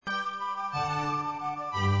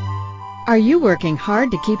Are you working hard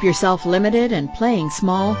to keep yourself limited and playing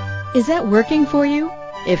small? Is that working for you?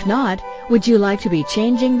 If not, would you like to be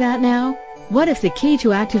changing that now? What if the key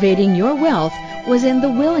to activating your wealth was in the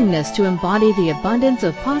willingness to embody the abundance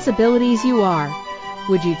of possibilities you are?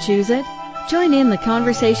 Would you choose it? Join in the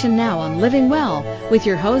conversation now on Living Well with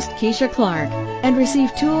your host, Keisha Clark, and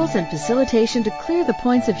receive tools and facilitation to clear the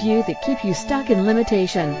points of view that keep you stuck in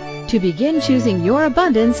limitation, to begin choosing your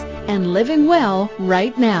abundance and living well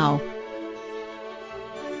right now.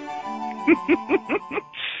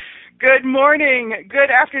 Good morning, good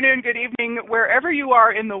afternoon, good evening, wherever you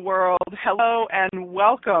are in the world. Hello and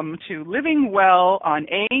welcome to Living Well on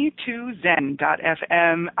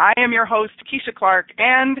A2Zen.fm. I am your host, Keisha Clark,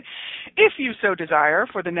 and if you so desire,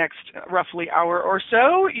 for the next roughly hour or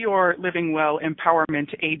so, your Living Well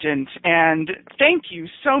empowerment agent. And thank you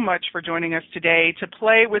so much for joining us today to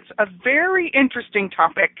play with a very interesting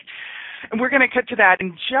topic. And we're going to get to that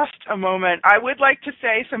in just a moment. I would like to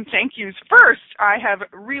say some thank yous. First, I have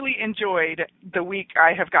really enjoyed the week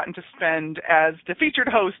I have gotten to spend as the featured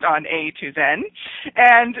host on A2Zen.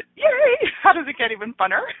 And yay, how does it get even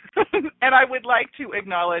funner? And I would like to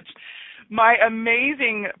acknowledge my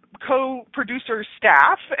amazing co-producer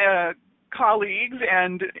staff, colleagues,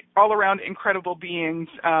 and all-around incredible beings.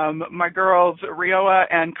 My girls, Rioa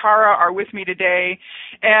and Kara, are with me today,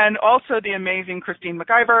 and also the amazing Christine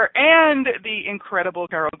McIver and the incredible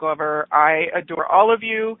Carol Glover. I adore all of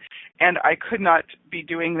you, and I could not be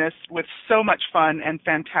doing this with so much fun and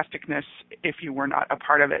fantasticness if you were not a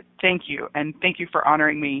part of it. Thank you, and thank you for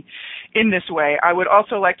honoring me in this way. I would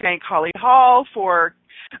also like to thank Holly Hall for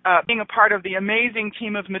being a part of the amazing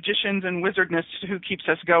team of magicians and wizardness who keeps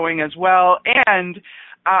us going as well. And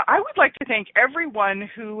I would like to thank everyone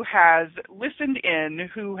who has listened in,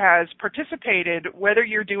 who has participated, whether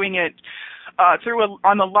you're doing it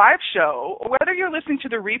on the live show or whether you're listening to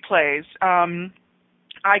the replays.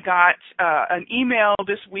 I got an email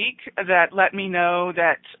this week that let me know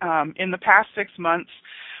that in the past 6 months,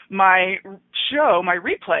 my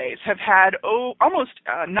replays have had almost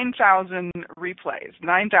 9,000 replays,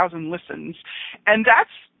 9,000 listens, and that's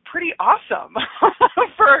pretty awesome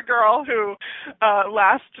for a girl who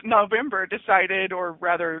last November decided, or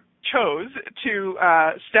rather chose, to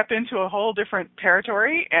step into a whole different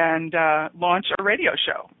territory and launch a radio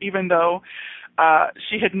show, even though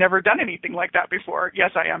she had never done anything like that before.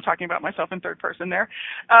 Yes, I am talking about myself in third person there.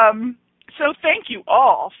 So thank you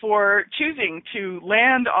all for choosing to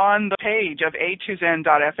land on the page of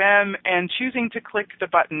A2Zen.fm and choosing to click the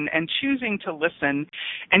button and choosing to listen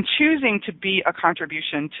and choosing to be a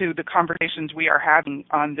contribution to the conversations we are having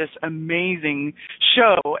on this amazing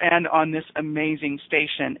show and on this amazing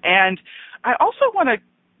station. And I also want to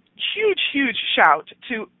huge shout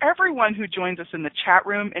to everyone who joins us in the chat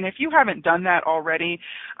room. And if you haven't done that already,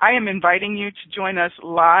 I am inviting you to join us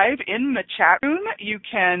live in the chat room. You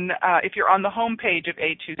can, if you're on the home page of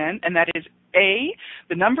A2Zen, and that is A,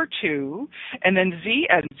 the number 2, and then Z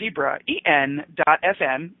as zebra,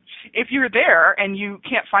 EN.FM. If you're there and you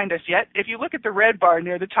can't find us yet, if you look at the red bar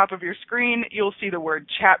near the top of your screen, you'll see the word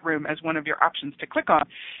chat room as one of your options to click on.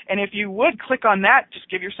 And if you would click on that, just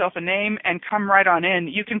give yourself a name and come right on in.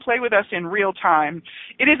 You can play with us in real time.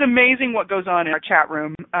 It is amazing what goes on in our chat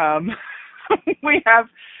room. We have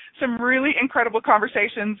some really incredible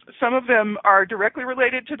conversations. Some of them are directly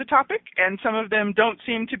related to the topic, and some of them don't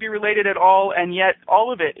seem to be related at all, and yet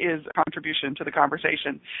all of it is a contribution to the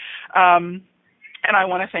conversation. And I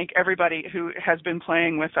want to thank everybody who has been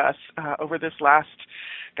playing with us over this last,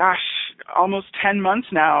 almost 10 months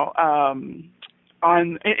now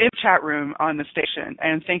in the chat room on the station.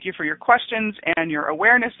 And thank you for your questions and your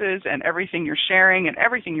awarenesses and everything you're sharing and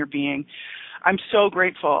everything you're being. I'm so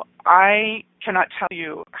grateful. I cannot tell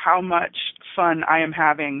you how much fun I am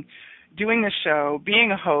having doing this show,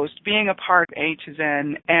 being a host, being a part of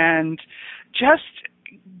A2Zen, and just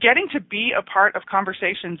getting to be a part of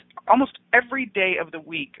conversations almost every day of the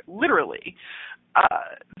week, literally,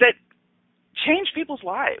 that change people's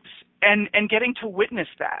lives, and getting to witness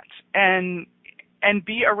that and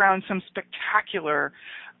be around some spectacular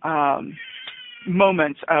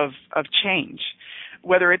moments of change,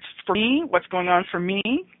 whether it's for me, what's going on for me,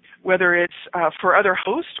 whether it's for other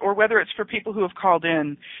hosts, or whether it's for people who have called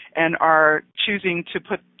in and are choosing to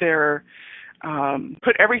put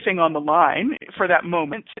everything on the line for that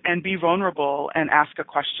moment and be vulnerable and ask a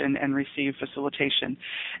question and receive facilitation.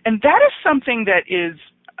 And that is something that is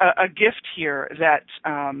a gift here that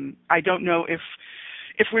I don't know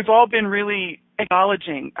if we've all been really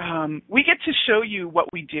acknowledging. We get to show you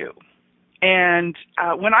what we do. And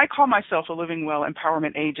when I call myself a Living Well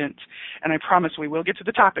empowerment agent, and I promise we will get to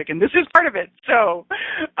the topic, and this is part of it, so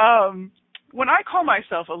when I call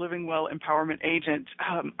myself a Living Well Empowerment Agent,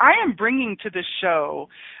 I am bringing to this show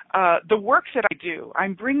the work that I do.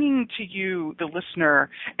 I'm bringing to you, the listener,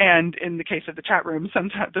 and in the case of the chat room,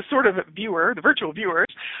 sometimes the sort of viewer, the virtual viewers,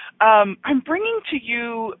 I'm bringing to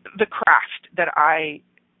you the craft that I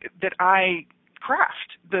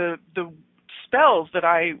craft, the spells that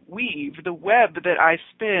I weave, the web that I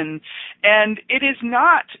spin, and it is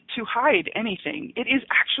not to hide anything. It is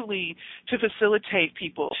actually to facilitate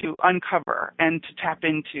people to uncover and to tap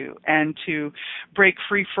into and to break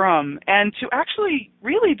free from, and to actually,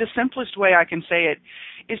 really the simplest way I can say it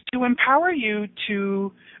is to empower you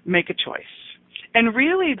to make a choice. And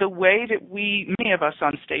really the way that many of us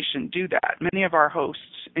on station do that, many of our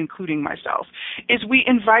hosts, including myself, is we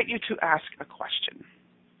invite you to ask a question.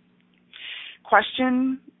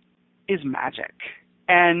 Question is magic,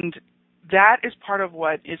 and that is part of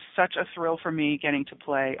what is such a thrill for me getting to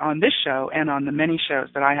play on this show and on the many shows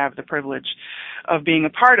that I have the privilege of being a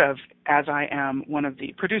part of, as I am one of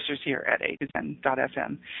the producers here at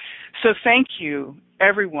A2Zen.fm. So thank you,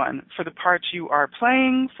 everyone, for the parts you are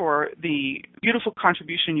playing, for the beautiful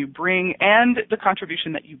contribution you bring, and the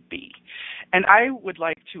contribution that you be. And I would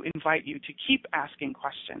like to invite you to keep asking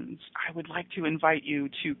questions. I would like to invite you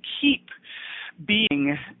to keep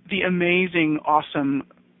being the amazing, awesome,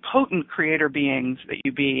 potent creator beings that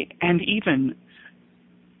you be, and even,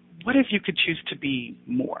 what if you could choose to be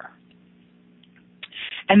more?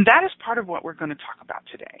 And that is part of what we're going to talk about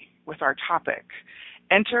today with our topic,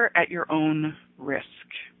 Enter at Your Own Risk.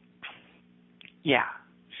 Yeah.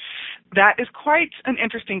 That is quite an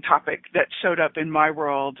interesting topic that showed up in my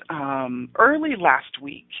world early last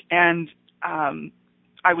week. And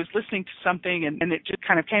I was listening to something, and it just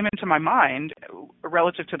kind of came into my mind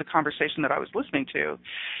relative to the conversation that I was listening to.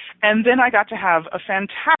 And then I got to have a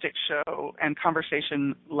fantastic show and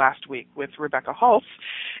conversation last week with Rebecca Hulse.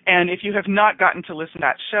 And if you have not gotten to listen to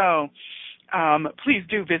that show, please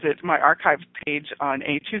do visit my archive page on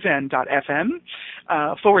A2Zen.fm /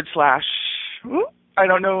 I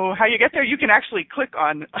don't know how you get there. You can actually click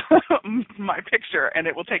on my picture, and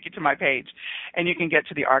it will take you to my page, and you can get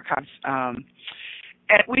to the archives.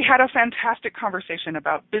 And we had a fantastic conversation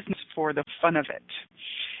about business for the fun of it.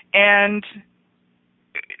 And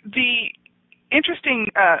the interesting,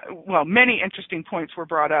 many interesting points were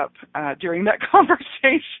brought up during that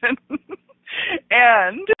conversation.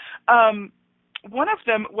 And one of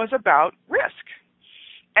them was about risk.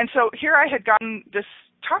 And so here I had gotten this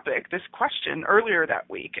topic, this question earlier that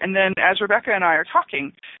week. And then as Rebecca and I are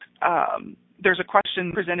talking, there's a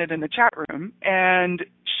question presented in the chat room, and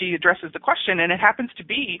she addresses the question, and it happens to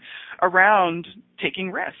be around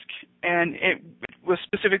taking risk. And it was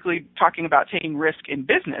specifically talking about taking risk in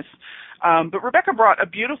business. But Rebecca brought a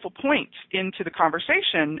beautiful point into the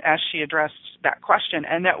conversation as she addressed that question,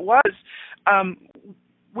 and that was,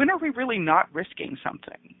 when are we really not risking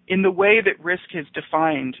something in the way that risk is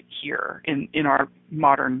defined here in our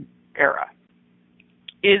modern era?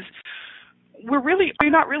 Is we're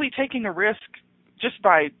not really taking a risk just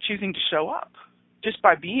by choosing to show up, just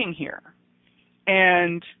by being here.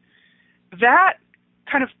 And that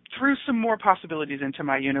kind of threw some more possibilities into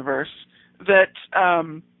my universe that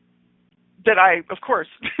I, of course,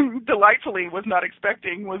 delightfully was not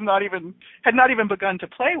expecting, had not even begun to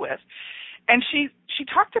play with. And she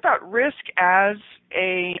talked about risk as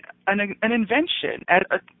an invention,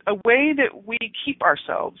 a way that we keep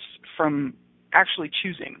ourselves from actually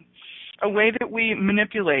choosing, a way that we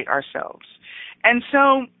manipulate ourselves. And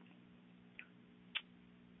so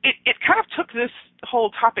it kind of took this whole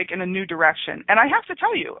topic in a new direction. And I have to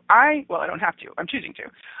tell you, I don't have to, I'm choosing to.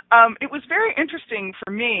 It was very interesting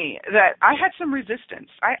for me that I had some resistance.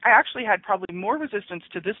 I actually had probably more resistance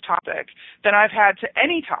to this topic than I've had to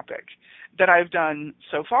any topic that I've done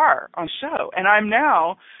so far on the show. And I'm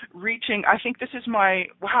now reaching, I think this is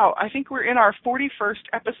I think we're in our 41st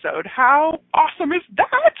episode. How awesome is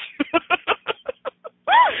that?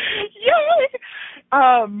 Yay!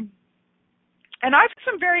 And I've had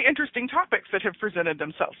some very interesting topics that have presented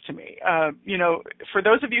themselves to me. For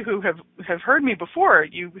those of you who have heard me before,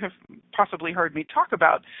 you have possibly heard me talk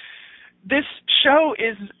about this show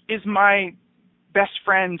is my best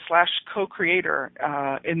friend / co-creator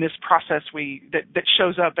in this process that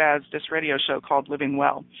shows up as this radio show called Living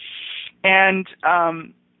Well. And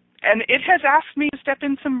it has asked me to step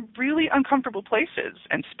in some really uncomfortable places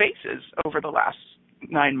and spaces over the last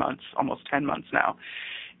 9 months, almost 10 months now.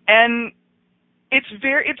 And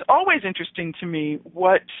it's always interesting to me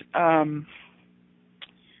what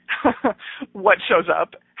what shows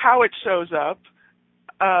up, how it shows up.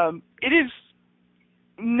 It is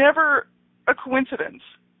never a coincidence.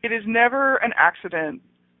 It is never an accident.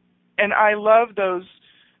 And I love those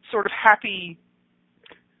sort of happy,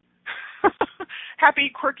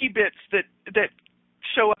 happy, quirky bits that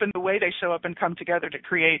show up in the way they show up and come together to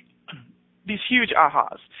create these huge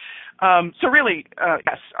ahas. So really,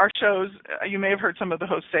 yes, our shows, you may have heard some of the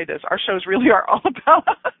hosts say this, our shows really are all about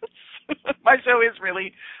us. My show is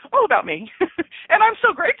really all about me. And I'm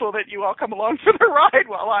so grateful that you all come along for the ride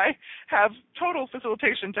while I have total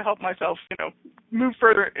facilitation to help myself, move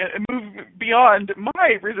further and move beyond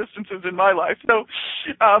my resistances in my life. So,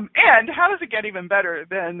 and how does it get even better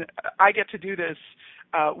than I get to do this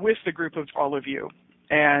with the group of all of you?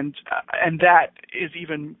 And that is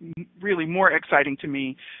even really more exciting to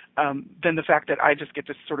me than the fact that I just get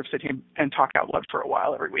to sort of sit here and talk out loud for a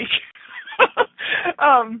while every week.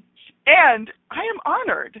 And I am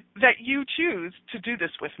honored that you choose to do this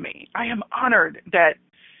with me. I am honored that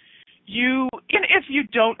you, and if you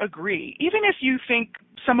don't agree, even if you think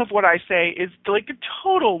some of what I say is like a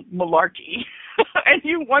total malarkey, and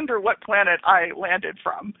you wonder what planet I landed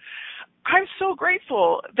from, I'm so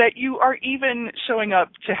grateful that you are even showing up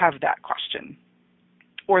to have that question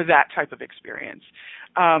or that type of experience.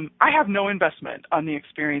 I have no investment on the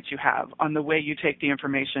experience you have, on the way you take the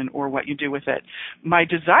information or what you do with it. My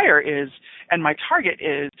desire is, and my target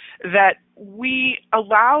is, that we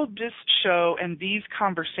allow this show and these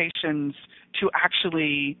conversations to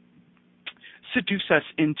actually seduce us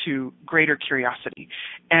into greater curiosity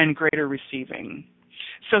and greater receiving.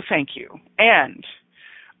 So thank you. And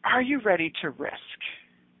are you ready to risk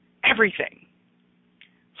everything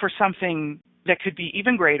for something that could be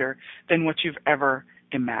even greater than what you've ever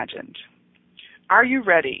imagined? Are you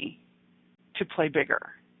ready to play bigger?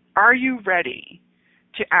 Are you ready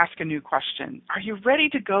to ask a new question? Are you ready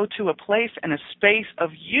to go to a place and a space of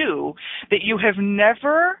you that you have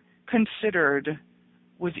never considered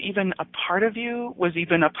was even a part of you, was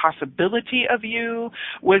even a possibility of you,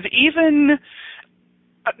 was even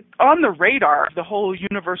on the radar of the whole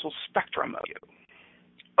universal spectrum of you?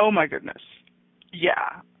 Oh my goodness.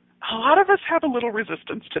 Yeah. A lot of us have a little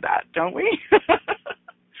resistance to that, don't we?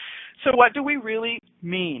 So what do we really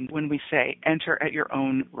mean when we say enter at your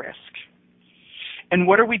own risk? And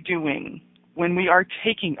what are we doing when we are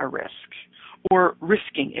taking a risk or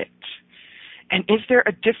risking it? And is there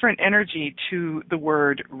a different energy to the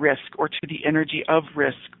word risk or to the energy of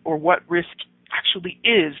risk, or what risk actually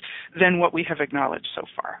is than what we have acknowledged so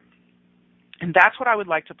far? And that's what I would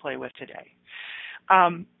like to play with today.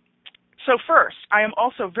 So first, I am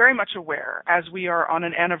also very much aware, as we are on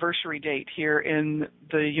an anniversary date here in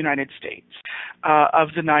the United States of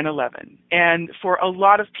the 9/11, and for a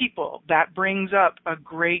lot of people, that brings up a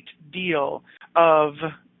great deal of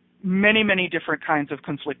many, many different kinds of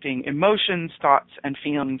conflicting emotions, thoughts, and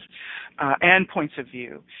feelings, and points of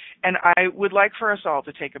view. And I would like for us all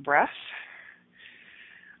to take a breath.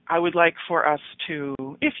 I would like for us to,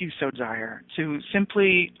 if you so desire, to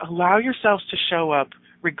simply allow yourselves to show up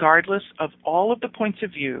regardless of all of the points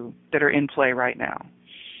of view that are in play right now,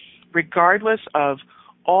 regardless of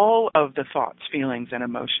all of the thoughts, feelings, and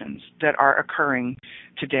emotions that are occurring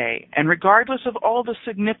today, and regardless of all the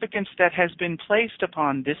significance that has been placed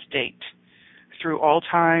upon this date through all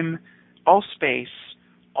time, all space,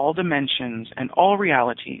 all dimensions, and all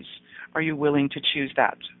realities. Are you willing to choose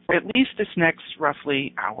that for at least this next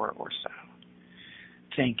roughly hour or so?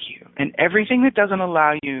 Thank you. And everything that doesn't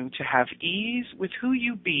allow you to have ease with who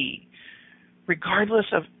you be, regardless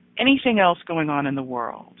of anything else going on in the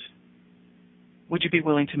world, would you be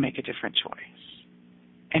willing to make a different choice?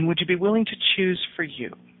 And would you be willing to choose for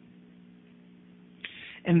you?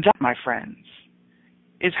 And that, my friends,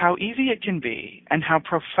 is how easy it can be and how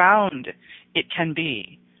profound it can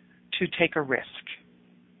be to take a risk.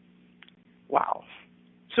 Wow.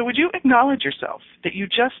 So would you acknowledge yourself that you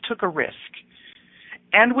just took a risk?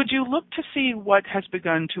 And would you look to see what has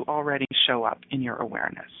begun to already show up in your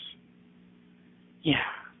awareness? Yeah.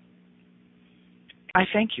 I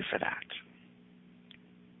thank you for that.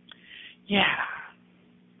 Yeah.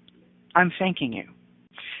 I'm thanking you.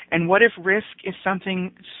 And what if risk is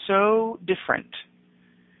something so different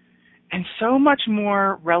and so much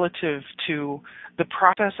more relative to the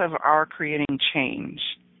process of our creating change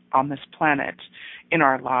on this planet, in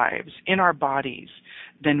our lives, in our bodies,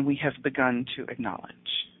 than we have begun to acknowledge?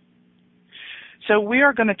 So we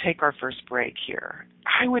are going to take our first break here.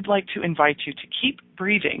 I would like to invite you to keep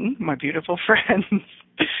breathing, my beautiful friends.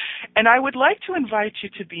 And I would like to invite you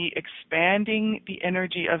to be expanding the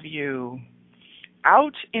energy of you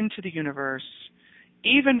out into the universe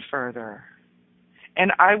even further.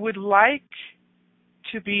 And I would like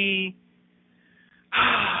for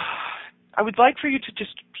you to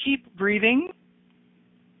just keep breathing,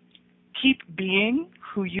 Keep being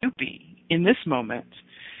who you be in this moment.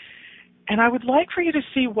 And I would like for you to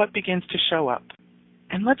see what begins to show up.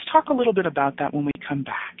 And let's talk a little bit about that when we come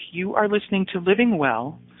back. You are listening to Living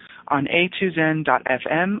Well on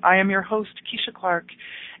A2Zen.fm. I am your host, Keisha Clark,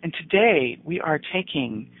 and today we are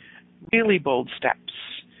taking really bold steps,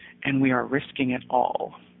 and we are risking it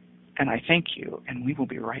all. And I thank you, and we will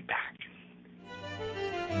be right back.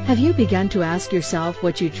 Have you begun to ask yourself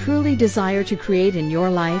what you truly desire to create in your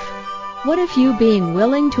life? What if you being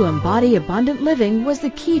willing to embody abundant living was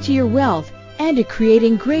the key to your wealth and to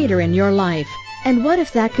creating greater in your life? And what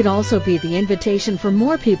if that could also be the invitation for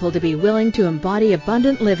more people to be willing to embody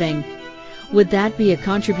abundant living? Would that be a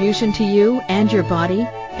contribution to you and your body,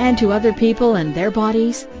 and to other people and their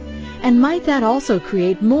bodies? And might that also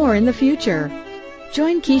create more in the future?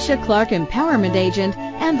 Join Keisha Clark, Empowerment Agent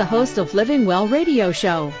and the host of Living Well radio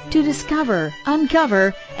show, to discover,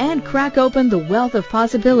 uncover, and crack open the wealth of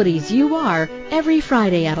possibilities you are every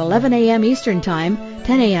Friday at 11 a.m. Eastern Time,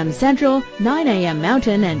 10 a.m. Central, 9 a.m.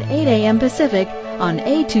 Mountain, and 8 a.m. Pacific on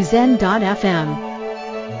A2Zen.fm.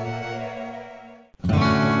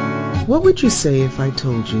 What would you say if I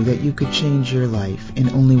told you that you could change your life in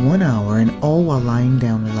only 1 hour and all while lying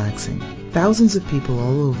down relaxing? Thousands of people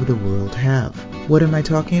all over the world have. What am I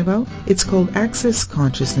talking about? It's called Access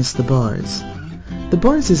Consciousness, the bars. The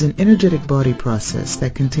bars is an energetic body process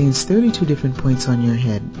that contains 32 different points on your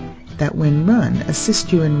head that, when run,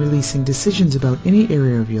 assist you in releasing decisions about any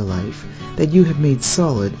area of your life that you have made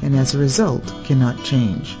solid and as a result cannot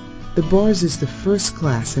change. The bars is the first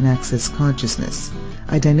class in Access Consciousness,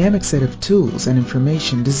 a dynamic set of tools and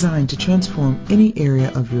information designed to transform any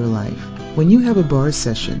area of your life. When you have a bars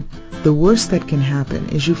session, the worst that can happen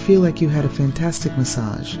is you feel like you had a fantastic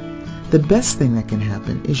massage. The best thing that can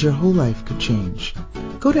happen is your whole life could change.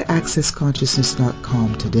 Go to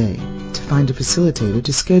accessconsciousness.com today to find a facilitator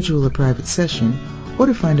to schedule a private session or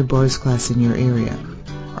to find a bars class in your area.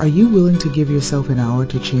 Are you willing to give yourself an hour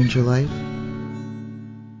to change your life?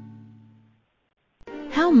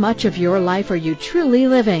 How much of your life are you truly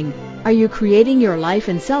living? Are you creating your life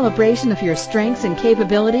in celebration of your strengths and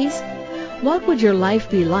capabilities? What would your life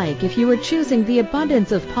be like if you were choosing the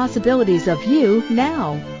abundance of possibilities of you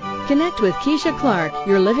now? Connect with Keisha Clark,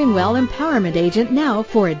 your Living Well Empowerment Agent, now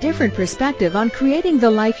for a different perspective on creating the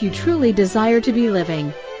life you truly desire to be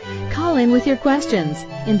living. Call in with your questions.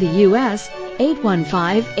 In the U.S.,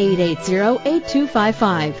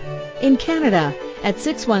 815-880-8255. In Canada, at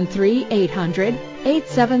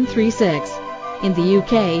 613-800-8736. In the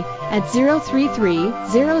UK, at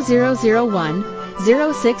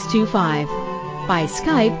 033-0001-0625. By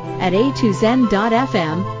Skype at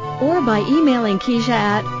A2Zen.fm or by emailing Keisha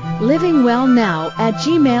at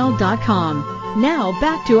livingwellnow@gmail.com. Now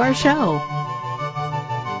back to our show.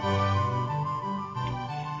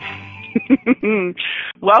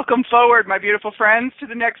 Welcome forward, my beautiful friends, to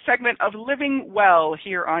the next segment of Living Well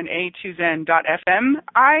here on A2Zen.fm.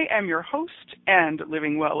 I am your host and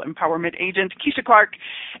Living Well Empowerment Agent, Keisha Clark.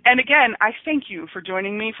 And again, I thank you for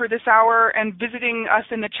joining me for this hour and visiting us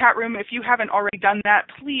in the chat room. If you haven't already done that,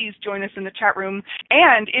 please join us in the chat room.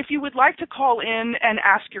 And if you would like to call in and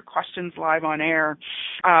ask your questions live on air,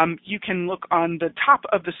 you can look on the top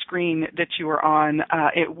of the screen that you are on.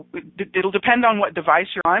 It'll depend on what device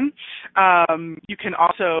you're on. You can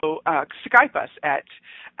also Skype us at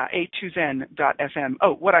A2Zen.fm.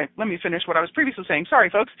 Let me finish what I was previously saying. Sorry,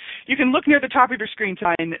 folks. You can look near the top of your screen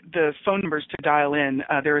to find the phone numbers to dial in.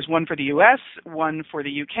 There is one for the U.S., one for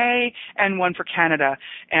the UK, and one for Canada.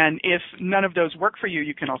 And if none of those work for you,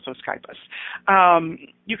 you can also Skype us.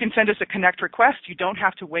 You can send us a connect request. You don't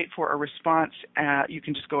have to wait for a response. You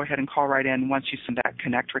can just go ahead and call right in once you send that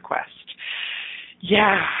connect request.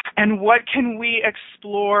 Yeah, and what can we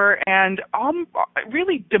explore and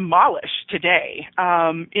really demolish today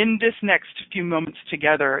in this next few moments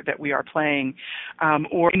together that we are playing,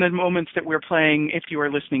 or in the moments that we're playing if you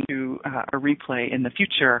are listening to a replay in the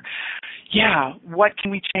future? Yeah, what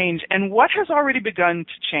can we change and what has already begun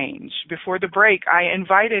to change? Before the break, I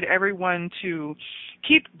invited everyone to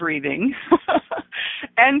keep breathing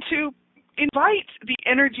and to invite the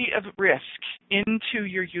energy of risk into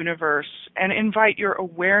your universe and invite your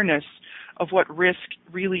awareness of what risk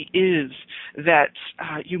really is that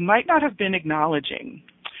you might not have been acknowledging.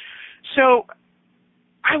 So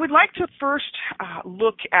I would like to first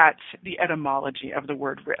look at the etymology of the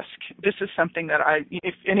word risk. This is something that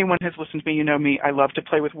if anyone has listened to me, you know me, I love to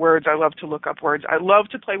play with words. I love to look up words. I love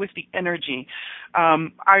to play with the energy.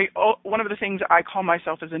 One of the things I call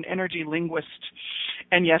myself is an energy linguist.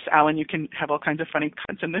 And yes, Alan, you can have all kinds of funny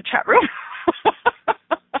comments in the chat room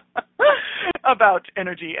about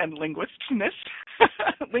energy and linguistness.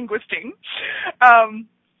 linguisting.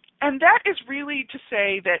 And that is really to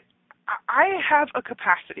say that I have a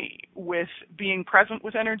capacity with being present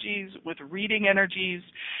with energies, with reading energies,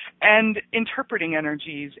 and interpreting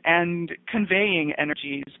energies, and conveying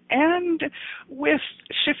energies, and with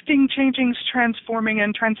shifting, changing, transforming,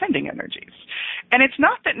 and transcending energies. And it's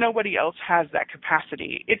not that nobody else has that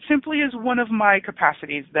capacity. It simply is one of my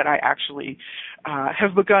capacities that I actually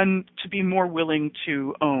have begun to be more willing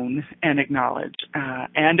to own and acknowledge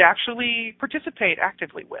and actually participate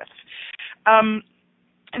actively with.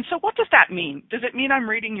 And so what does that mean? Does it mean I'm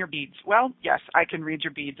reading your beads? Well, yes, I can read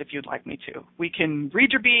your beads if you'd like me to. We can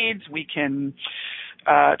read your beads. We can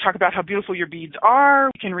talk about how beautiful your beads are.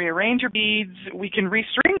 We can rearrange your beads. We can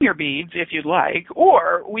restring your beads if you'd like.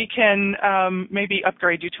 Or we can maybe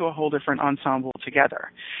upgrade you to a whole different ensemble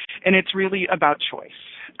together. And it's really about choice.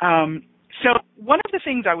 So one of the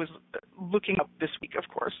things I was looking up this week, of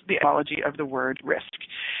course, the etymology of the word risk.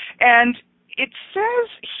 And it says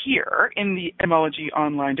here in the Etymology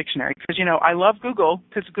Online Dictionary, because, I love Google,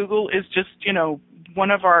 because Google is just,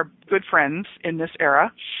 one of our good friends in this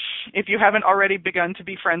era. If you haven't already begun to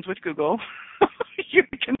be friends with Google, you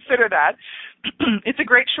consider that. It's a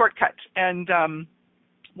great shortcut. And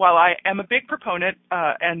while I am a big proponent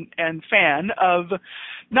and fan of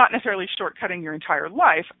not necessarily shortcutting your entire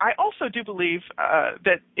life, I also do believe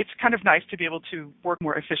that it's kind of nice to be able to work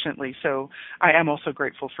more efficiently. So I am also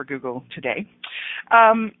grateful for Google today.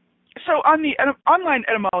 So on the Online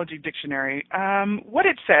Etymology Dictionary, what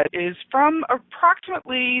it said is from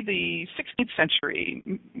approximately the 16th century,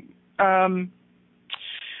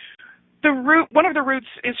 one of the roots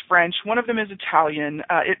is French, one of them is Italian.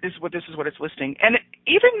 This is what it's listing. And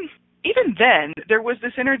even then, there was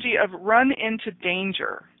this energy of run into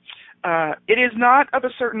danger. It is not of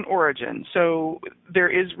a certain origin, so there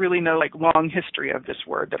is really no long history of this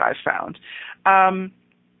word that I've found.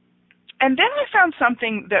 And then I found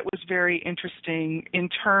something that was very interesting in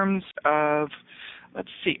terms of,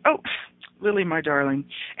 let's see, Lily, my darling.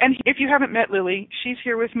 And if you haven't met Lily, she's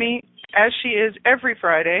here with me, as she is every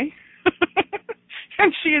Friday.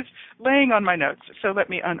 And she is laying on my notes, so let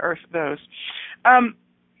me unearth those.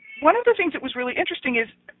 One of the things that was really interesting is,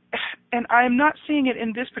 and I'm not seeing it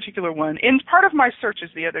in this particular one, in part of my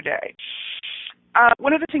searches the other day,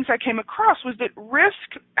 one of the things I came across was that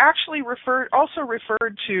risk actually referred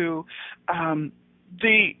to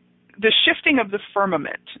the shifting of the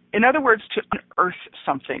firmament. In other words, to unearth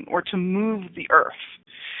something or to move the earth.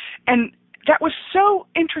 And that was so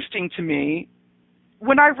interesting to me.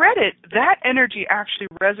 When I read it, that energy actually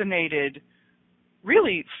resonated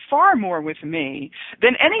really far more with me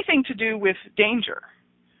than anything to do with danger.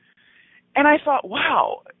 And I thought,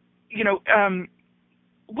 wow,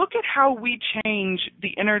 look at how we change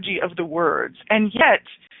the energy of the words. And yet,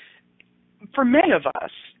 for many of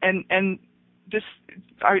us, and this,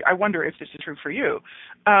 I wonder if this is true for you,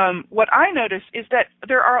 what I notice is that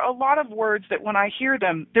there are a lot of words that when I hear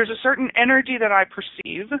them, there's a certain energy that I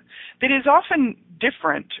perceive that is often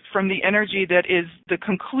different from the energy that is the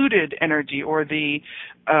concluded energy or the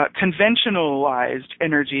conventionalized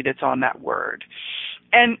energy that's on that word.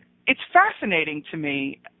 And it's fascinating to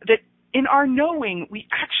me that in our knowing, we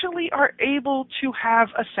actually are able to have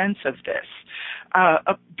a sense of this.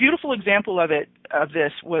 A beautiful example of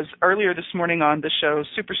this was earlier this morning on the show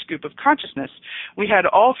Super Scoop of Consciousness. We had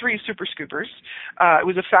all three Super Scoopers. It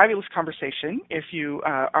was a fabulous conversation. If you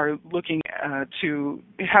are looking to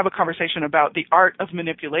have a conversation about the art of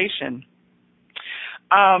manipulation,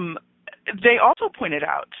 they also pointed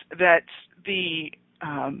out that the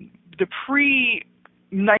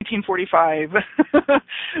pre-1945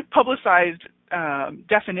 publicized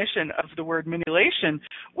definition of the word manipulation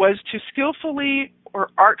was to skillfully or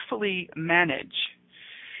artfully manage.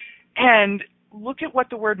 And look at what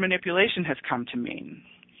the word manipulation has come to mean.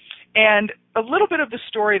 And a little bit of the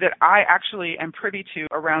story that I actually am privy to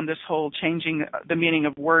around this whole changing the meaning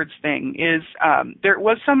of words thing is there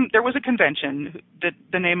was a convention that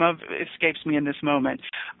the name of escapes me in this moment,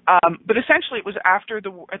 but essentially it was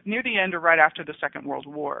near the end or right after the Second World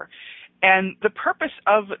War, and the purpose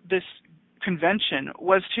of this convention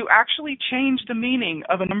was to actually change the meaning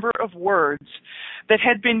of a number of words that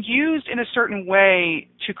had been used in a certain way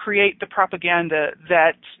to create the propaganda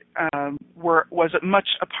that was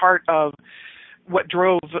much a part of what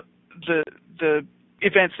drove the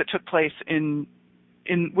events that took place within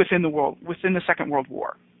the Second World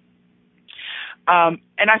War. And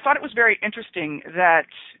I thought it was very interesting that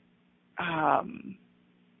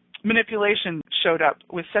manipulation showed up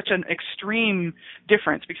with such an extreme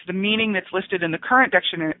difference, because the meaning that's listed in the current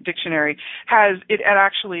dictionary has it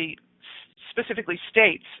actually specifically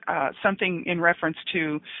states something in reference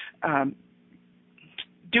to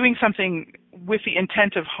doing something with the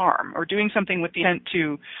intent of harm, or doing something with the intent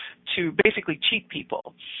to basically cheat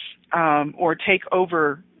people or take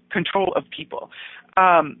over control of people.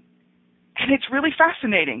 And it's really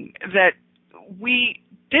fascinating that we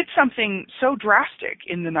did something so drastic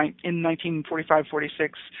in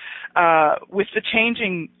 1945-46 with the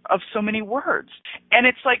changing of so many words. And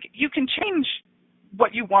it's like you can change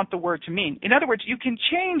what you want the word to mean. In other words, you can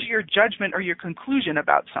change your judgment or your conclusion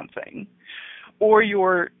about something, or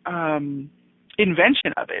your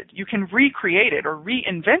invention of it. You can recreate it or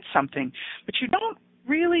reinvent something, but you don't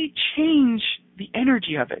really change the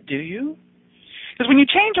energy of it, do you? Because when you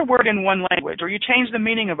change a word in one language, or you change the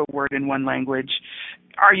meaning of a word in one language,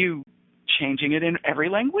 are you changing it in every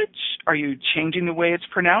language? Are you changing the way it's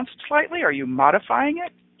pronounced slightly? Are you modifying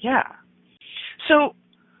it? Yeah. So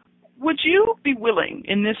would you be willing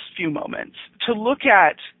in this few moments to look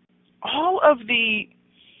at all of the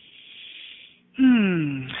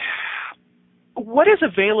what is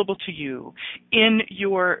available to you in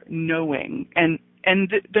your knowing? And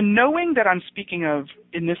the knowing that I'm speaking of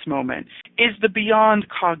in this moment is the beyond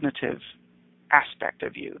cognitive aspect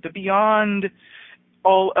of you, the beyond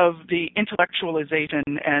all of the intellectualization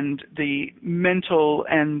and the mental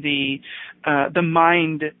and the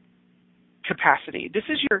mind capacity. This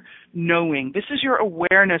is your knowing. This is your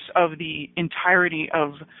awareness of the entirety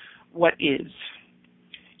of what is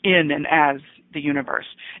in and as the universe.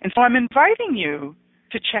 And so I'm inviting you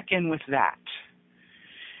to check in with that.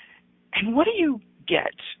 And what do you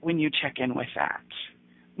get when you check in with that?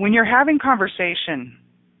 When you're having conversation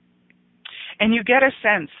and you get a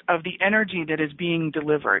sense of the energy that is being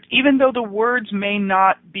delivered, even though the words may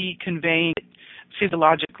not be conveyed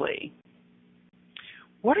physiologically,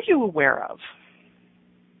 what are you aware of?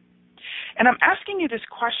 And I'm asking you this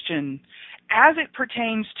question as it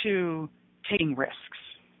pertains to taking risks.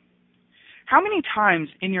 How many times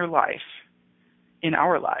in your life, in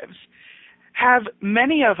our lives, have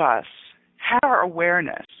many of us had our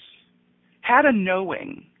awareness, had a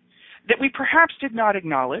knowing that we perhaps did not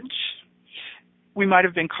acknowledge? We might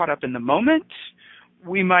have been caught up in the moment.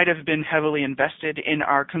 We might have been heavily invested in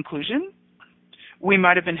our conclusion. We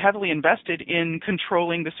might have been heavily invested in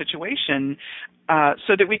controlling the situation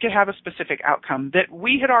so that we could have a specific outcome that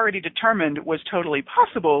we had already determined was totally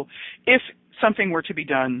possible if something were to be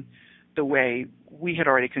done the way we had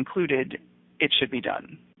already concluded it should be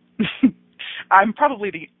done. I'm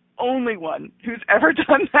probably the only one who's ever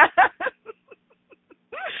done that.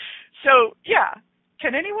 So, yeah,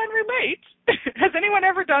 can anyone relate? Has anyone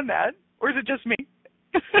ever done that? Or is it just me?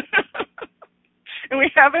 And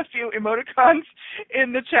we have a few emoticons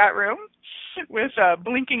in the chat room with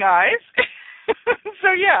blinking eyes.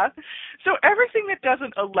 So, yeah. So everything that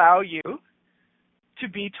doesn't allow you to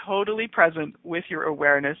be totally present with your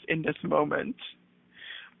awareness in this moment,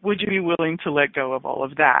 would you be willing to let go of all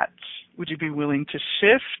of that? Would you be willing to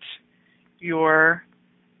shift your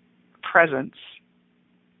presence?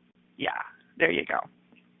 Yeah, there you go.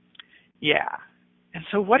 Yeah. And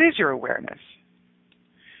so what is your awareness?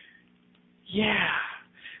 Yeah.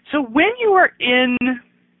 So when you are in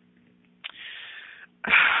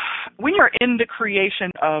the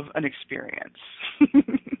creation of an experience,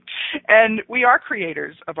 and we are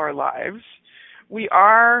creators of our lives, we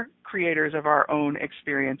are creators of our own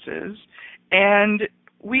experiences, and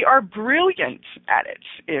we are brilliant at it,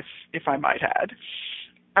 if I might add.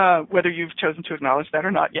 Whether you've chosen to acknowledge that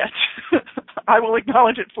or not yet, I will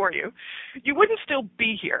acknowledge it for you. You wouldn't still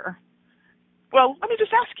be here. Well, let me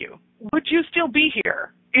just ask you, would you still be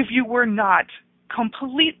here if you were not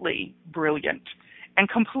completely brilliant and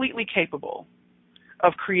completely capable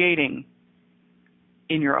of creating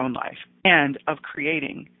in your own life and of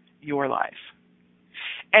creating your life?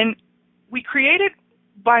 And we create it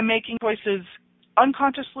by making choices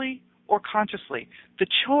unconsciously or consciously. The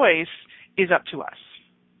choice is up to us.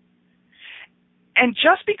 And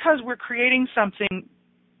just because we're creating something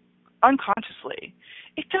unconsciously,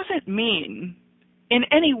 it doesn't mean in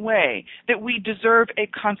any way that we deserve a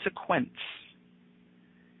consequence.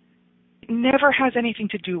 It never has anything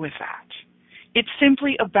to do with that. It's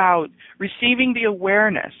simply about receiving the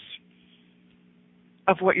awareness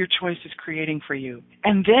of what your choice is creating for you.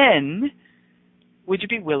 And then, would you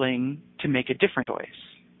be willing to make a different choice?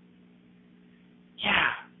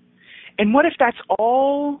 Yeah. And what if that's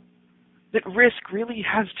all that risk really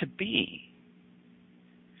has to be?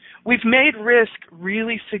 We've made risk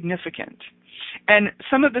really significant. And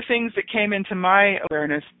some of the things that came into my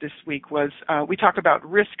awareness this week was we talk about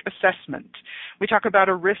risk assessment. We talk about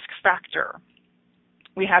a risk factor.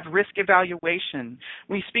 We have risk evaluation.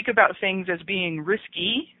 We speak about things as being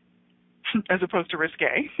risky as opposed to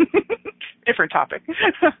risque. Different topic.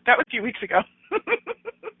 That was a few weeks ago.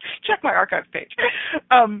 Check my archives page.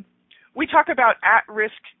 We talk about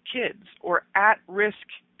at-risk kids or at-risk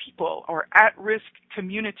people or at-risk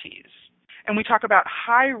communities. And we talk about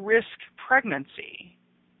high-risk pregnancy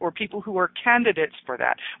or people who are candidates for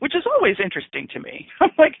that, which is always interesting to me. I'm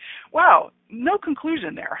like, wow, no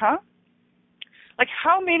conclusion there, huh? Like,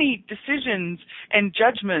 how many decisions and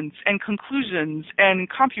judgments and conclusions and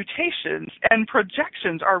computations and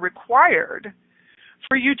projections are required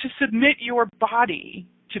for you to submit your body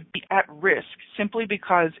to be at risk simply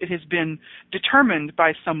because it has been determined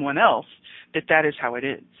by someone else that that is how it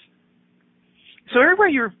is? So everywhere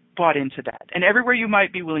you're bought into that, and everywhere you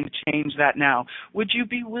might be willing to change that now, would you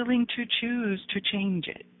be willing to choose to change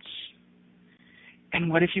it?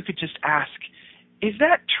 And what if you could just ask, is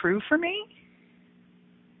that true for me?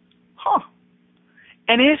 Huh.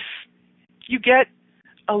 And if you get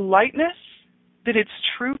a lightness that it's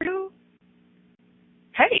true to you,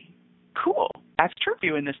 hey, cool, that's true for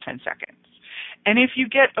you in this 10 seconds. And if you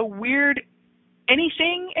get a weird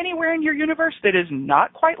anything anywhere in your universe that is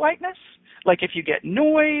not quite lightness, like if you get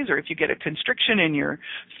noise, or if you get a constriction in your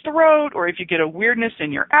throat, or if you get a weirdness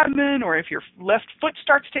in your abdomen, or if your left foot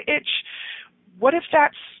starts to itch, what if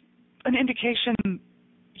that's an indication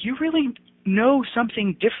you really know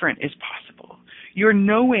something different is possible? Your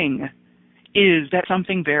knowing is that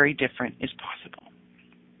something very different is possible.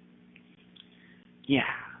 Yeah.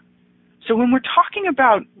 So when we're talking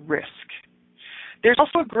about risk, there's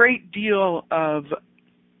also a great deal of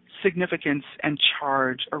significance and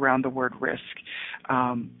charge around the word risk.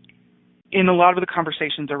 In a lot of the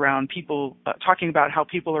conversations around people talking about how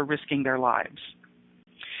people are risking their lives.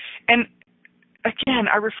 And again,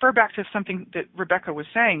 I refer back to something that Rebecca was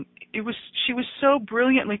saying. She was so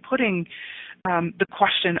brilliantly putting the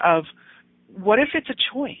question of, what if it's a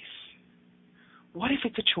choice? What if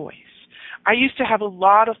it's a choice? I used to have a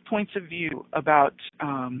lot of points of view about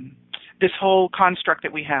this whole construct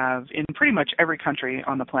that we have in pretty much every country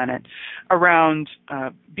on the planet around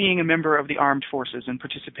being a member of the armed forces and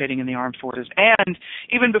participating in the armed forces. And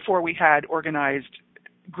even before we had organized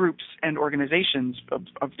groups and organizations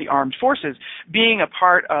of the armed forces, being a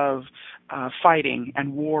part of fighting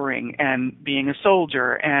and warring and being a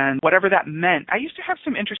soldier and whatever that meant, I used to have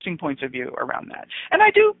some interesting points of view around that. And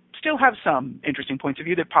I do still have some interesting points of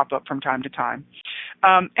view that pop up from time to time.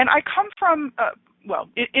 And I come from,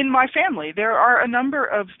 in my family, there are a number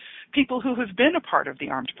of people who have been a part of the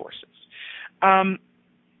armed forces.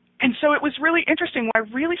 And so it was really interesting when I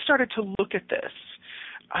really started to look at this.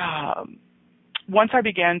 Once I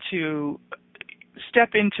began to step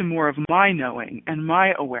into more of my knowing and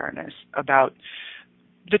my awareness about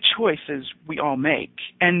the choices we all make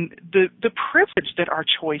and the privilege that our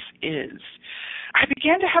choice is, I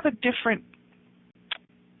began to have a different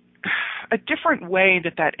way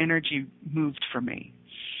that energy moved for me.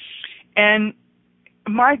 And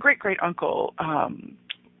my great-great-uncle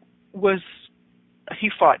he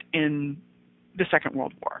fought in the Second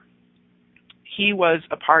World War. He was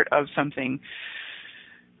a part of something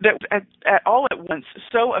that at all at once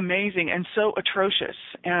so amazing and so atrocious.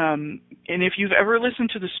 And if you've ever listened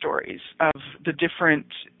to the stories of the different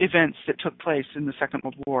events that took place in the Second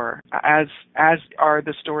World War, as are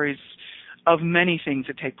the stories of many things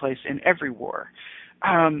that take place in every war,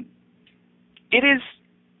 that is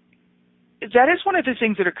one of the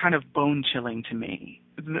things that are kind of bone-chilling to me.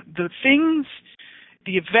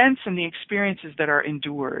 The events and the experiences that are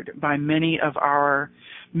endured by many of our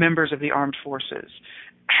members of the armed forces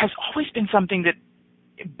has always been something that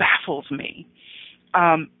baffles me.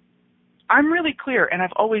 I'm really clear, and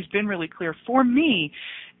I've always been really clear. For me,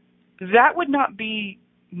 that would not be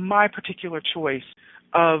my particular choice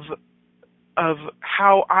of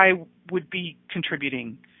how I would be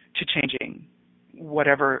contributing to changing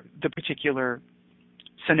whatever the particular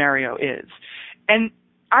scenario is. And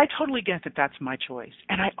I totally get that that's my choice.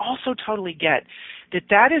 And I also totally get that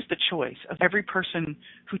that is the choice of every person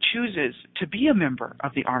who chooses to be a member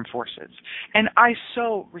of the armed forces. And I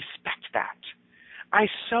so respect that. I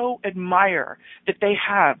so admire that they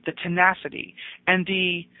have the tenacity and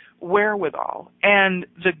the wherewithal and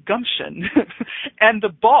the gumption and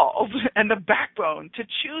the balls and the backbone to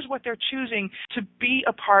choose what they're choosing to be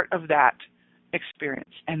a part of that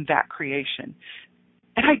experience and that creation.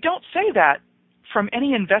 And I don't say that from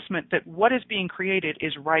any investment that what is being created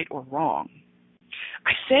is right or wrong.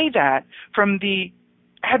 I say that from the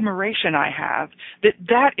admiration I have that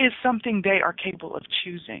that is something they are capable of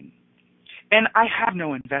choosing. And I have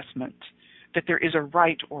no investment that there is a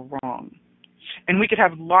right or wrong. And we could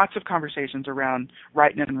have lots of conversations around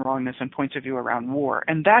rightness and wrongness and points of view around war.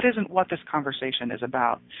 And that isn't what this conversation is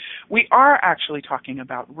about. We are actually talking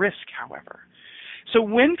about risk, however. So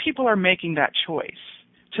when people are making that choice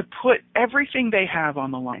to put everything they have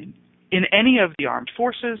on the line in any of the armed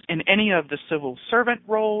forces, in any of the civil servant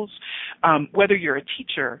roles, whether you're a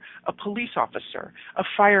teacher, a police officer, a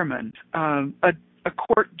fireman, a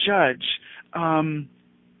court judge,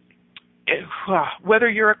 whether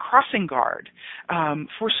you're a crossing guard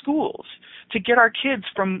for schools to get our kids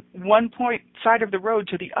from one side of the road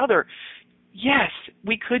to the other, yes,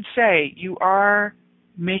 we could say you are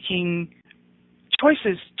making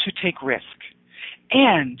choices to take risk.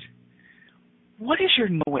 And what is your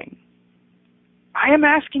knowing? I am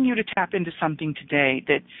asking you to tap into something today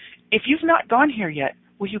that if you've not gone here yet,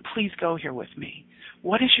 will you please go here with me?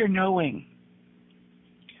 What is your knowing?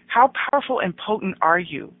 How powerful and potent are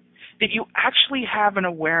you that you actually have an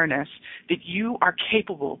awareness that you are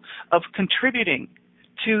capable of contributing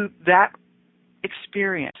to that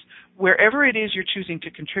experience, wherever it is you're choosing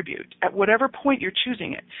to contribute, at whatever point you're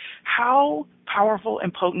choosing it? How powerful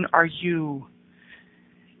and potent are you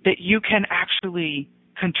that you can actually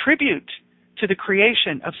contribute to the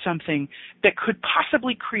creation of something that could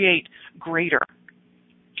possibly create greater?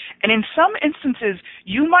 And in some instances,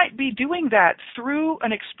 you might be doing that through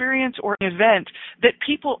an experience or an event that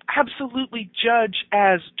people absolutely judge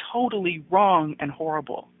as totally wrong and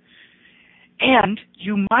horrible. And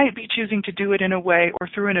you might be choosing to do it in a way or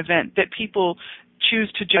through an event that people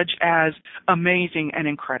choose to judge as amazing and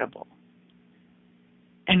incredible.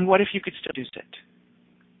 And what if you could still use it?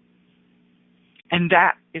 And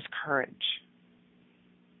that is courage.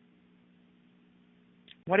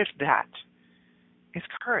 What if that is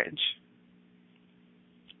courage?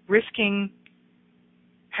 Risking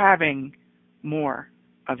having more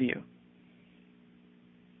of you.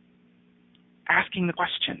 Asking the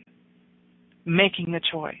question. Making the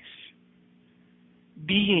choice.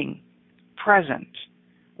 Being present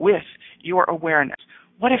with your awareness.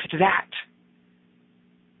 What if that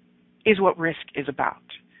is what risk is about?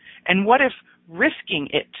 And what if risking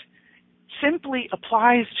it simply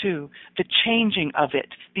applies to the changing of it,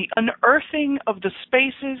 the unearthing of the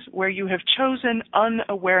spaces where you have chosen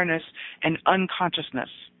unawareness and unconsciousness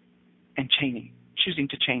and choosing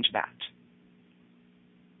to change that?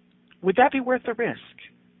 Would that be worth the risk?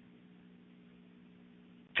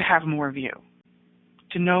 To have more of you,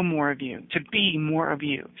 to know more of you, to be more of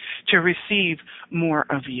you, to receive more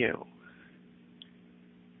of you?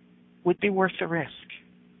 Would be worth the risk?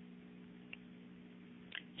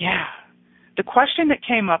 Yeah. The question that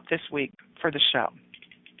came up this week for the show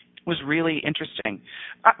was really interesting.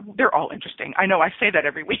 They're all interesting. I know I say that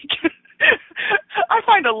every week. I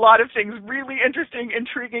find a lot of things really interesting,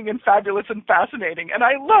 intriguing, and fabulous and fascinating, and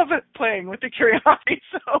I love playing with the curiosity,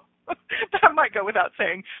 so that might go without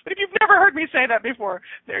saying. But if you've never heard me say that before,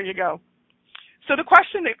 there you go. So the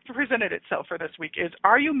question that presented itself for this week is,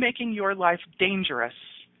 are you making your life dangerous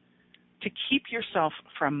to keep yourself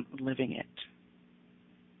from living it?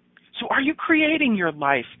 So are you creating your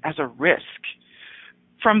life as a risk,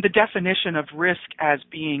 from the definition of risk as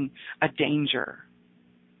being a danger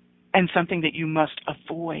and something that you must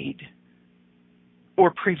avoid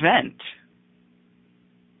or prevent,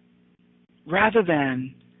 rather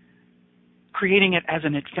than creating it as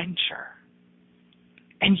an adventure?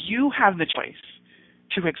 And you have the choice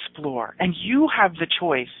to explore, and you have the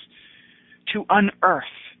choice to unearth,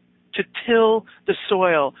 to till the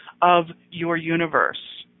soil of your universe,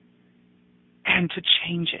 and to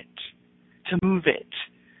change it, to move it,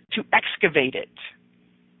 to excavate it.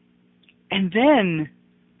 And then,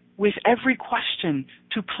 with every question,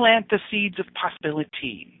 to plant the seeds of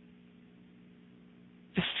possibility.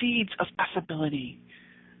 The seeds of possibility,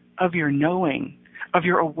 of your knowing, of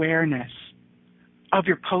your awareness, of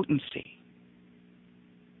your potency.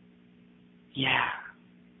 Yeah.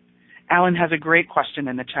 Alan has a great question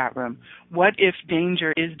in the chat room. What if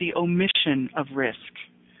danger is the omission of risk?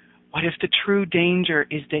 What if the true danger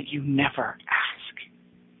is that you never ask?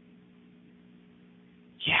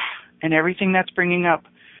 Yeah, and everything that's bringing up,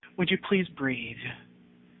 would you please breathe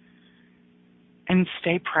and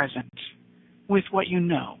stay present with what you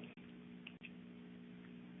know?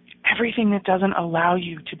 Everything that doesn't allow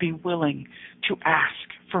you to be willing to ask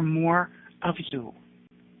for more of you,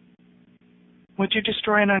 would you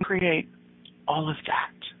destroy and uncreate all of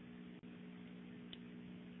that?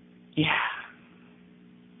 Yeah.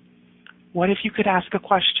 What if you could ask a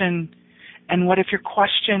question, and what if your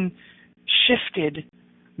question shifted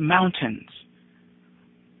mountains?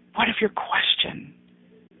 What if your question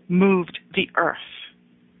moved the earth?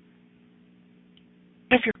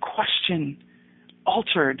 What if your question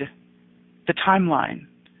altered the timeline,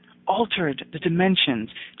 altered the dimensions,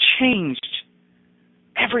 changed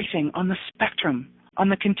everything on the spectrum, on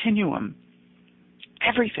the continuum,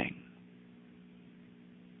 everything.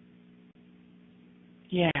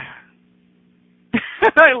 Yeah.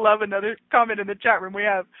 I love another comment in the chat room we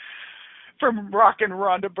have from Rockin'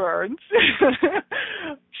 Rhonda Burns.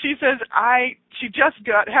 She says, she just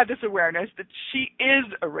had this awareness that she is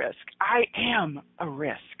a risk. I am a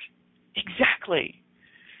risk. Exactly.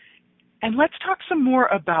 And let's talk some more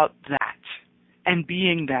about that and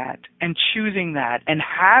being that and choosing that and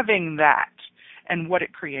having that and what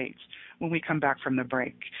it creates when we come back from the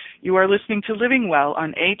break. You are listening to Living Well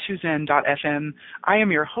on A2Zen.fm. I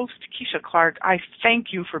am your host, Keisha Clark. I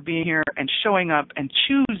thank you for being here and showing up and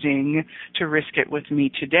choosing to risk it with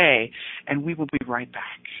me today. And we will be right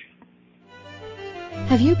back.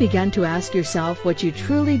 Have you begun to ask yourself what you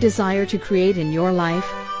truly desire to create in your life?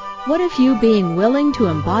 What if you being willing to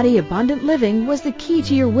embody abundant living was the key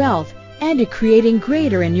to your wealth and to creating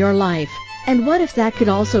greater in your life? And what if that could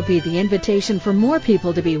also be the invitation for more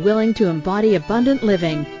people to be willing to embody abundant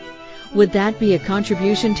living? Would that be a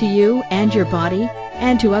contribution to you and your body,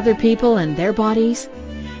 and to other people and their bodies?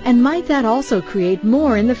 And might that also create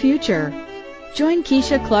more in the future? Join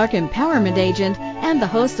Keisha Clark, Empowerment Agent and the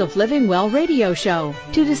host of Living Well radio show,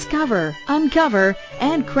 to discover, uncover,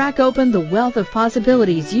 and crack open the wealth of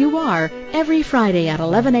possibilities you are every Friday at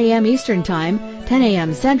 11 a.m. Eastern Time, 10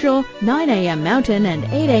 a.m. Central, 9 a.m. Mountain, and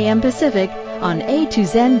 8 a.m. Pacific on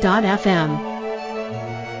A2Zen.fm.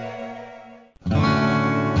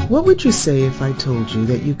 What would you say if I told you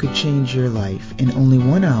that you could change your life in only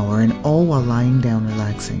 1 hour and all while lying down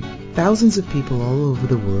relaxing? Thousands of people all over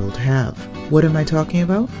the world have. What am I talking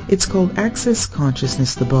about? It's called Access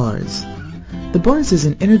Consciousness, the bars. The bars is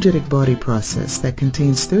an energetic body process that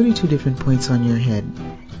contains 32 different points on your head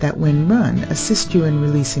that, when run, assist you in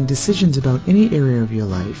releasing decisions about any area of your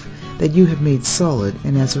life that you have made solid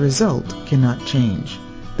and as a result cannot change.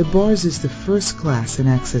 The bars is the first class in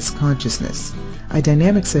Access Consciousness, a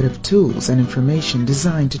dynamic set of tools and information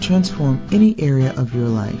designed to transform any area of your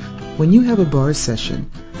life. When you have a bars session,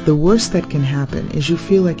 the worst that can happen is you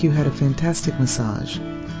feel like you had a fantastic massage.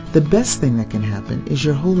 The best thing that can happen is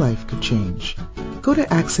your whole life could change. Go to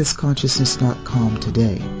accessconsciousness.com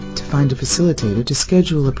today to find a facilitator to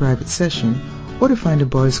schedule a private session or to find a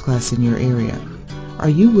bars class in your area. Are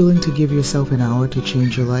you willing to give yourself an hour to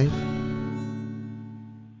change your life?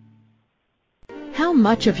 How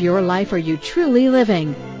much of your life are you truly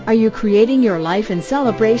living? Are you creating your life in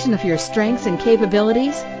celebration of your strengths and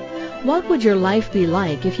capabilities? What would your life be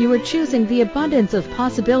like if you were choosing the abundance of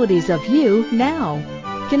possibilities of you now?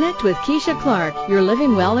 Connect with Keisha Clark, your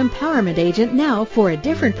Living Well Empowerment Agent, now for a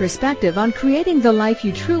different perspective on creating the life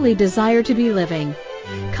you truly desire to be living.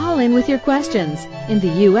 Call in with your questions. In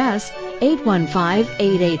the U.S.,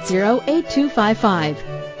 815-880-8255.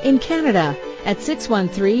 In Canada, at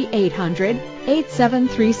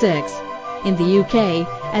 613-800-8736. In the UK,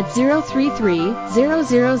 at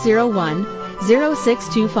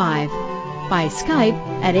 033-0001-0625. By Skype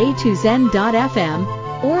at A2Zen.fm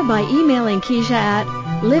or by emailing Keisha at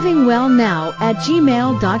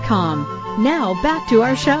livingwellnow@gmail.com. Now back to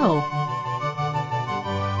our show.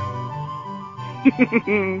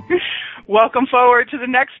 Welcome forward to the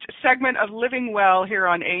next segment of Living Well here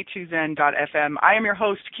on A2Zen.fm. I am your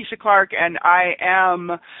host, Keisha Clark, and I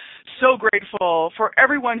am so grateful for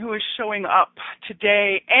everyone who is showing up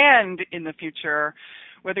today and in the future.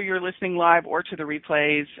 Whether you're listening live or to the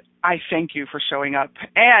replays, I thank you for showing up,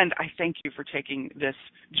 and I thank you for taking this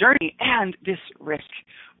journey and this risk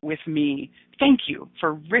with me. Thank you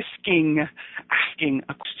for risking asking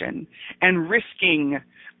a question and risking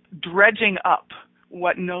dredging up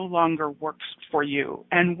what no longer works for you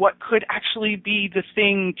and what could actually be the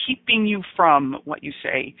thing keeping you from what you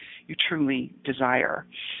say you truly desire.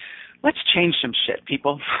 Let's change some shit,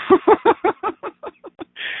 people.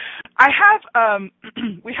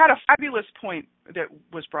 We had a fabulous point that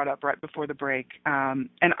was brought up right before the break,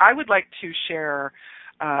 and I would like to share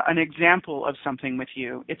an example of something with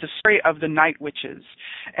you. It's a story of the Night Witches,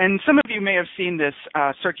 and some of you may have seen this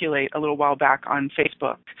circulate a little while back on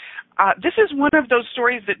Facebook. This is one of those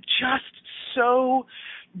stories that just so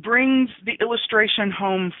brings the illustration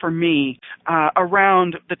home for me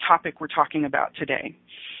around the topic we're talking about today.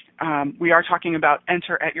 We are talking about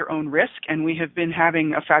enter at your own risk, and we have been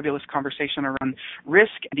having a fabulous conversation around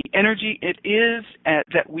risk and the energy it is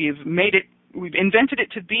that we've invented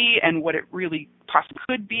it to be, and what it really possibly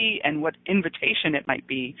could be, and what invitation it might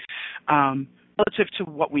be relative to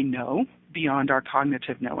what we know beyond our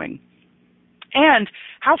cognitive knowing. And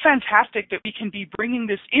how fantastic that we can be bringing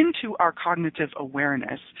this into our cognitive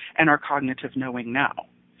awareness and our cognitive knowing now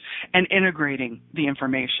and integrating the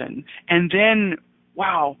information. And then,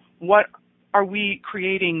 wow, what are we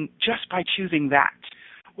creating just by choosing that?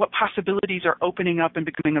 What possibilities are opening up and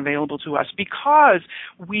becoming available to us because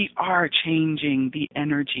we are changing the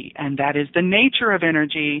energy, and that is the nature of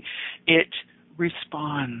energy. It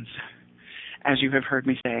responds, as you have heard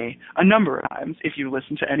me say a number of times if you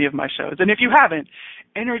listen to any of my shows. And if you haven't,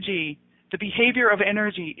 energy, the behavior of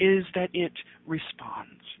energy is that it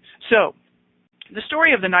responds. So the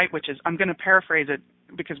story of the Night Witches, I'm going to paraphrase it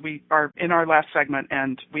because we are in our last segment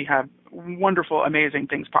and we have wonderful, amazing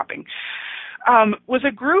things popping. Was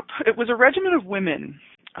a group, it was a regiment of women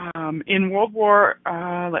in World War,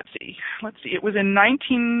 let's see, it was in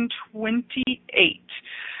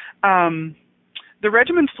 1928. The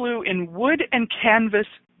regiment flew in wood and canvas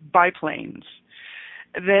biplanes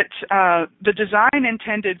that the design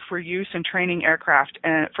intended for use in training aircraft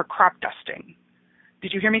for crop dusting.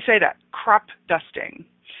 Did you hear me say that? Crop dusting.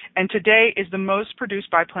 And today is the most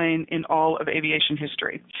produced biplane in all of aviation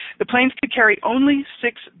history. The planes could carry only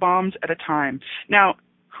 6 bombs at a time. Now,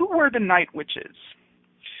 who were the Night Witches?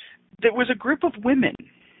 There was a group of women.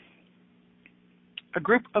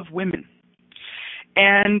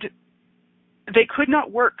 And they could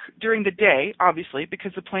not work during the day, obviously,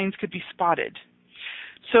 because the planes could be spotted.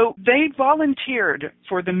 So they volunteered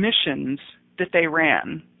for the missions that they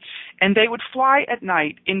ran. And they would fly at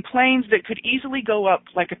night in planes that could easily go up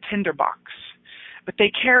like a tinderbox. But they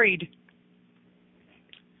carried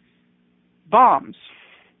bombs.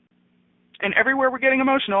 And everywhere we're getting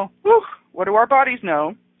emotional, whew, what do our bodies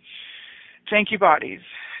know? Thank you, bodies.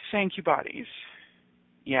 Thank you, bodies.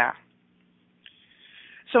 Yeah.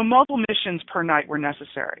 So multiple missions per night were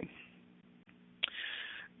necessary.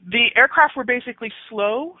 The aircraft were basically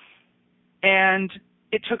slow, and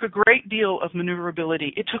it took a great deal of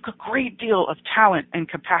maneuverability. It took a great deal of talent and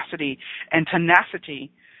capacity and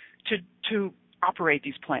tenacity to operate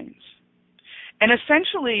these planes. And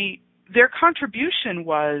essentially, their contribution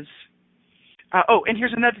was, and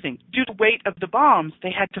here's another thing. Due to the weight of the bombs,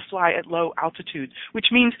 they had to fly at low altitudes,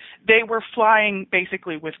 which means they were flying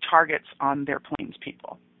basically with targets on their planes,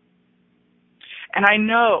 people. And I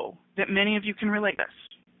know that many of you can relate to this.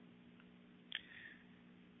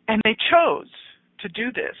 And they chose to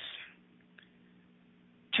do this,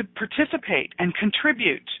 to participate and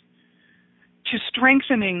contribute to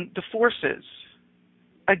strengthening the forces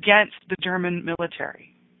against the German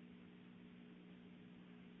military.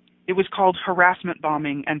 It was called harassment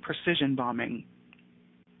bombing and precision bombing.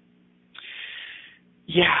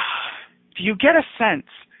 Yeah. Do you get a sense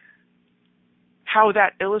how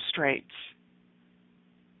that illustrates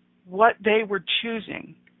what they were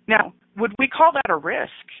choosing? Now, would we call that a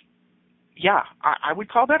risk? Yeah, I would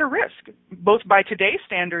call that a risk, both by today's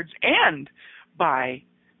standards and by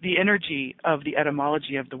the energy of the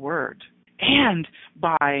etymology of the word, and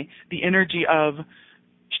by the energy of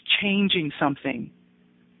changing something.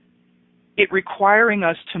 It requiring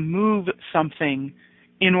us to move something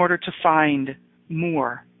in order to find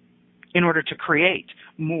more, in order to create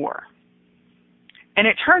more. And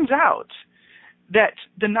it turns out that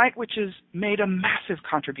the Night Witches made a massive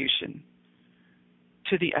contribution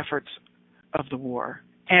to the efforts of the war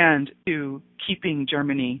and to keeping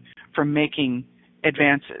Germany from making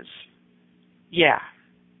advances. Yeah.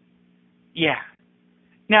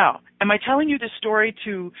 Now, am I telling you this story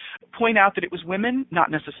to point out that it was women?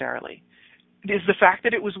 Not necessarily. Is the fact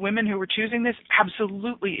that it was women who were choosing this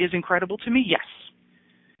absolutely is incredible to me? Yes.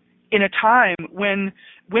 In a time when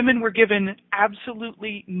women were given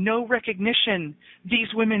absolutely no recognition,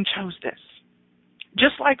 these women chose this.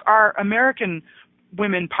 Just like our American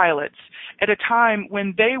women pilots at a time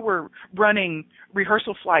when they were running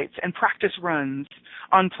rehearsal flights and practice runs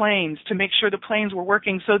on planes to make sure the planes were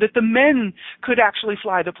working so that the men could actually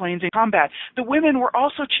fly the planes in combat. The women were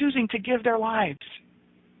also choosing to give their lives.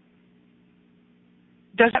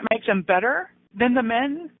 Does that make them better than the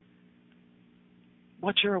men?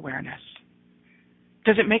 What's your awareness?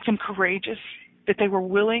 Does it make them courageous that they were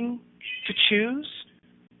willing to choose?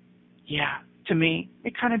 Yeah, to me,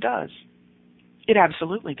 it kind of does. It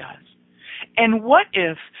absolutely does. And what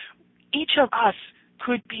if each of us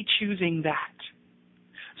could be choosing that?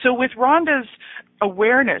 So with Rhonda's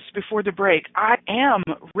awareness before the break, I am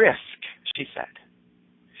risk, she said.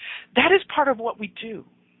 That is part of what we do.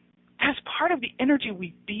 That's part of the energy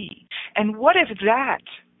we be. And what if that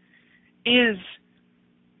is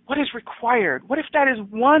what is required? What if that is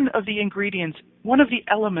one of the ingredients, one of the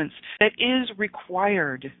elements that is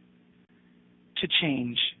required to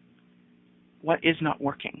change what is not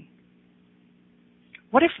working?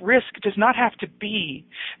 What if risk does not have to be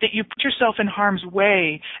that you put yourself in harm's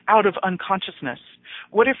way out of unconsciousness?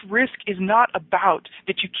 What if risk is not about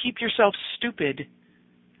that you keep yourself stupid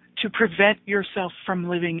to prevent yourself from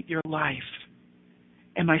living your life?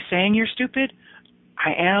 Am I saying you're stupid?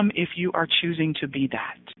 I am if you are choosing to be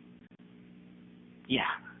that. Yeah.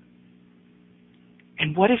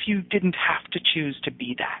 And what if you didn't have to choose to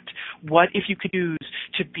be that? What if you could choose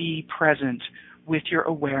to be present with your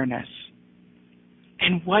awareness?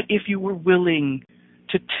 And what if you were willing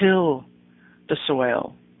to till the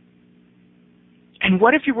soil? And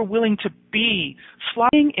what if you were willing to be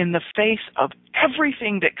flying in the face of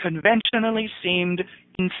everything that conventionally seemed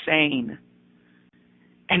insane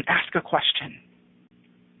and ask a question?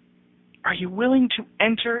 Are you willing to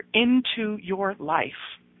enter into your life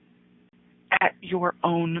at your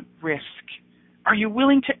own risk? Are you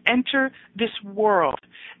willing to enter this world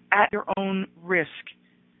at your own risk,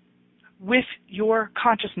 with your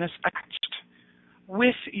consciousness attached,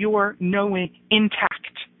 with your knowing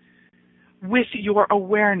intact, with your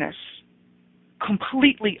awareness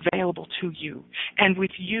completely available to you, and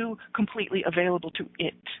with you completely available to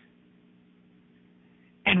it?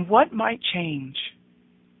 And what might change?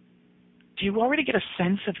 Do you already get a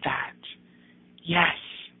sense of that? Yes.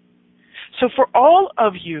 So for all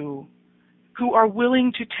of you who are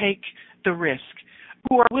willing to take the risk,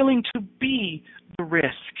 who are willing to be the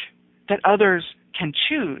risk that others can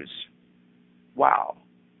choose, wow,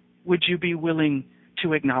 would you be willing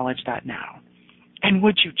to acknowledge that now? And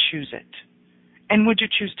would you choose it? And would you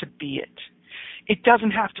choose to be it? It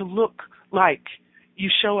doesn't have to look like you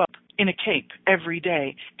show up in a cape every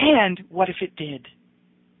day. And what if it did?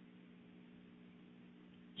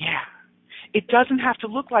 Yeah. It doesn't have to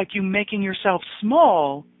look like you making yourself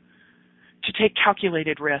small to take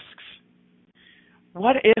calculated risks.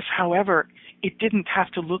 What if, however, it didn't have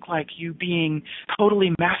to look like you being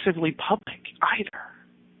totally massively public either?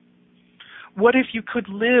 What if you could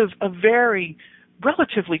live a very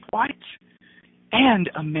relatively quiet and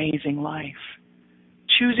amazing life,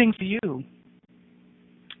 choosing for you?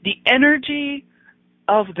 The energy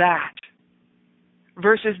of that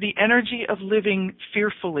versus the energy of living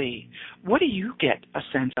fearfully, what do you get a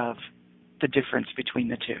sense of the difference between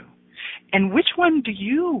the two? And which one do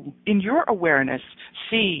you, in your awareness,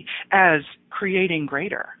 see as creating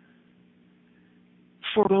greater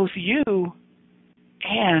for both you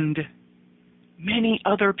and many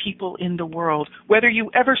other people in the world, whether you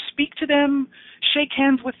ever speak to them, shake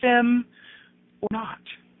hands with them, or not?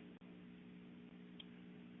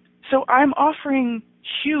 So I'm offering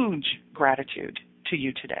huge gratitude to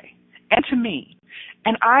you today and to me,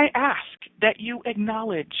 and I ask that you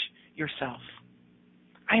acknowledge yourself.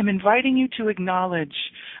 I am inviting you to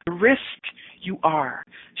acknowledge the risk you are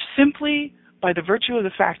simply by the virtue of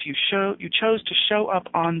the fact you chose to show up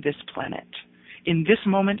on this planet in this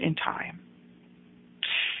moment in time.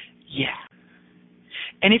 Yeah.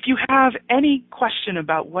 And if you have any question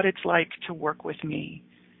about what it's like to work with me,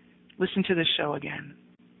 listen to this show again,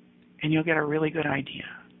 and you'll get a really good idea.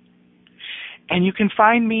 And you can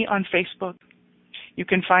find me on Facebook. You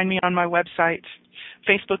can find me on my website.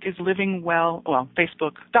 Facebook is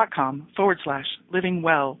Facebook.com/Living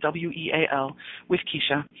Well, WEAL, with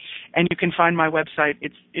Keisha. And you can find my website.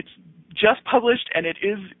 It's just published, and it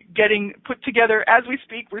is getting put together as we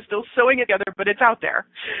speak. We're still sewing it together, but it's out there.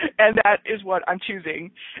 And that is what I'm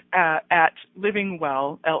choosing at Living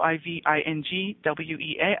Well,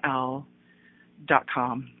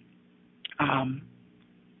 LIVINGWEAL.com.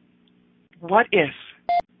 What if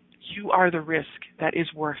you are the risk that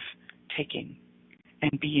is worth taking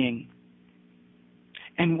and being?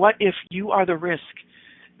 And what if you are the risk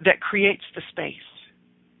that creates the space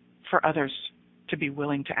for others to be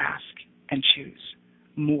willing to ask and choose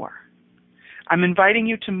more? I'm inviting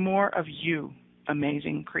you to more of you,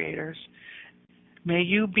 amazing creators. May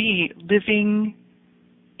you be living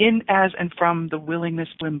in, as, and from the willingness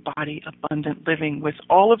to embody abundant living with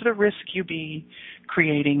all of the risk you be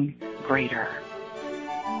creating greater.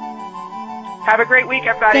 Have a great week,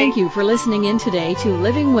 everybody. Thank you for listening in today to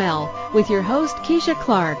Living Well with your host, Keisha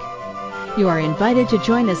Clark. You are invited to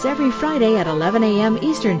join us every Friday at 11 a.m.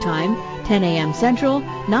 Eastern Time, 10 a.m. Central,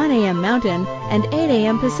 9 a.m. Mountain, and 8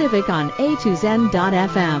 a.m. Pacific on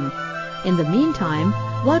A2Zen.fm. In the meantime,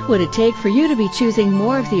 what would it take for you to be choosing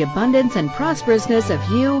more of the abundance and prosperousness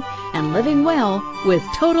of you and living well with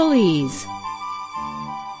total ease?